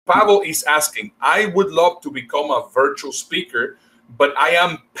Pavel is asking, I would love to become a virtual speaker, but I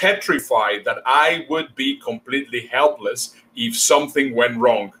am petrified that I would be completely helpless if something went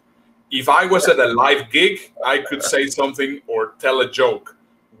wrong. If I was at a live gig, I could say something or tell a joke.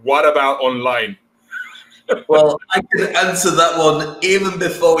 What about online? Well, I can answer that one even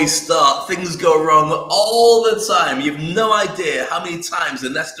before we start. Things go wrong all the time. You've no idea how many times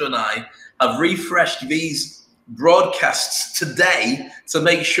Ernesto and I have refreshed these broadcasts today to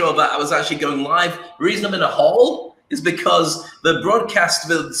make sure that I was actually going live. The reason I'm in a hall is because the broadcast,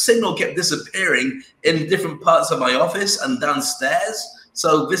 the signal kept disappearing in different parts of my office and downstairs.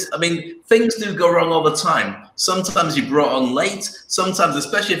 So this, I mean, things do go wrong all the time. Sometimes you're brought on late. Sometimes,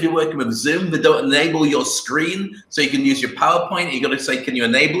 especially if you're working with Zoom, they don't enable your screen so you can use your PowerPoint. You got to say, can you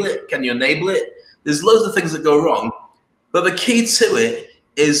enable it? Can you enable it? There's loads of things that go wrong. But the key to it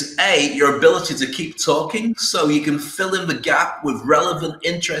is your ability to keep talking so you can fill in the gap with relevant,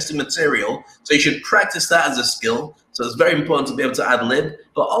 interesting material. So you should practice that as a skill. So it's very important to be able to ad lib,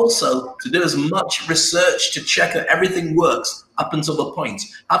 but also to do as much research to check that everything works up until the point.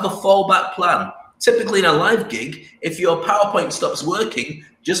 Have a fallback plan. Typically in a live gig, if your PowerPoint stops working,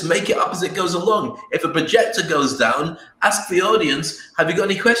 just make it up as it goes along. If a projector goes down, ask the audience, have you got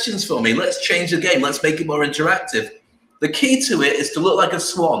any questions for me? Let's change the game. Let's make it more interactive. The key to it is to look like a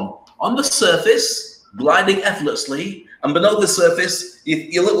swan. On the surface, gliding effortlessly, and below the surface,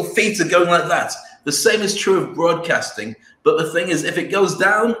 your little feet are going like that. The same is true of broadcasting, but the thing is, if it goes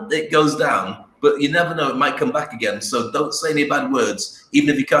down, it goes down. But you never know, it might come back again. So don't say any bad words. Even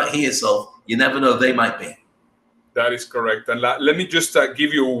if you can't hear yourself, you never know, they might be. That is correct. And let me just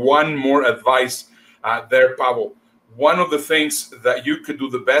give you one more advice there, Pavel. One of the things that you could do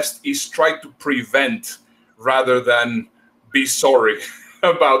the best is try to prevent rather than be sorry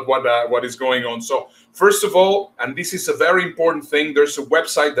about what is going on. So first of all, and this is a very important thing, there's a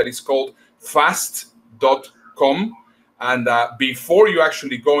website that is called fast.com. And before you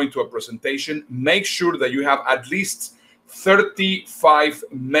actually go into a presentation, make sure that you have at least 35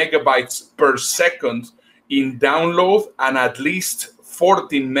 megabytes per second in download and at least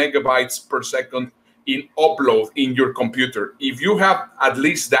 14 megabytes per second in upload in your computer. If you have at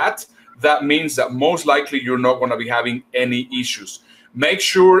least that, that means that most likely you're not going to be having any issues. Make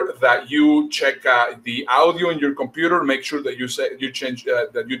sure that you check the audio in your computer. Make sure that you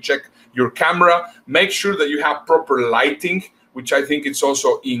check your camera. Make sure that you have proper lighting, which I think is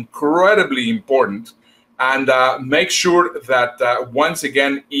also incredibly important. And make sure that once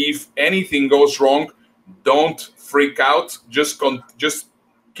again, if anything goes wrong, don't freak out. Just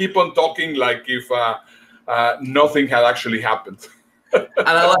keep on talking like if nothing had actually happened. And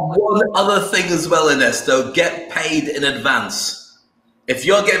I like one other thing as well, Ernesto. Get paid in advance. If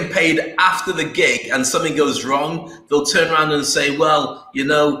you're getting paid after the gig and something goes wrong, they'll turn around and say, well, you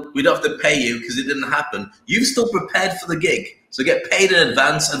know, we don't have to pay you because it didn't happen. You've still prepared for the gig. So get paid in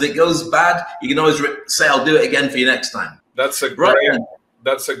advance. If it goes bad, you can always say, I'll do it again for you next time. That's a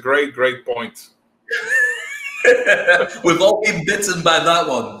great point. We've all been bitten by that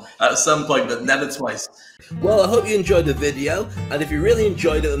one at some point, but never twice. Well, I hope you enjoyed the video, and if you really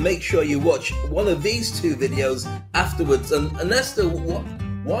enjoyed it, then make sure you watch one of these two videos afterwards. And Ernesto,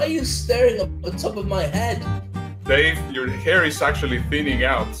 why are you staring up the top of my head? Dave, your hair is actually thinning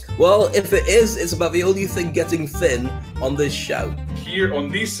out. Well, if it is, it's about the only thing getting thin on this show. Here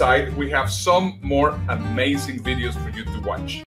on this side, we have some more amazing videos for you to watch.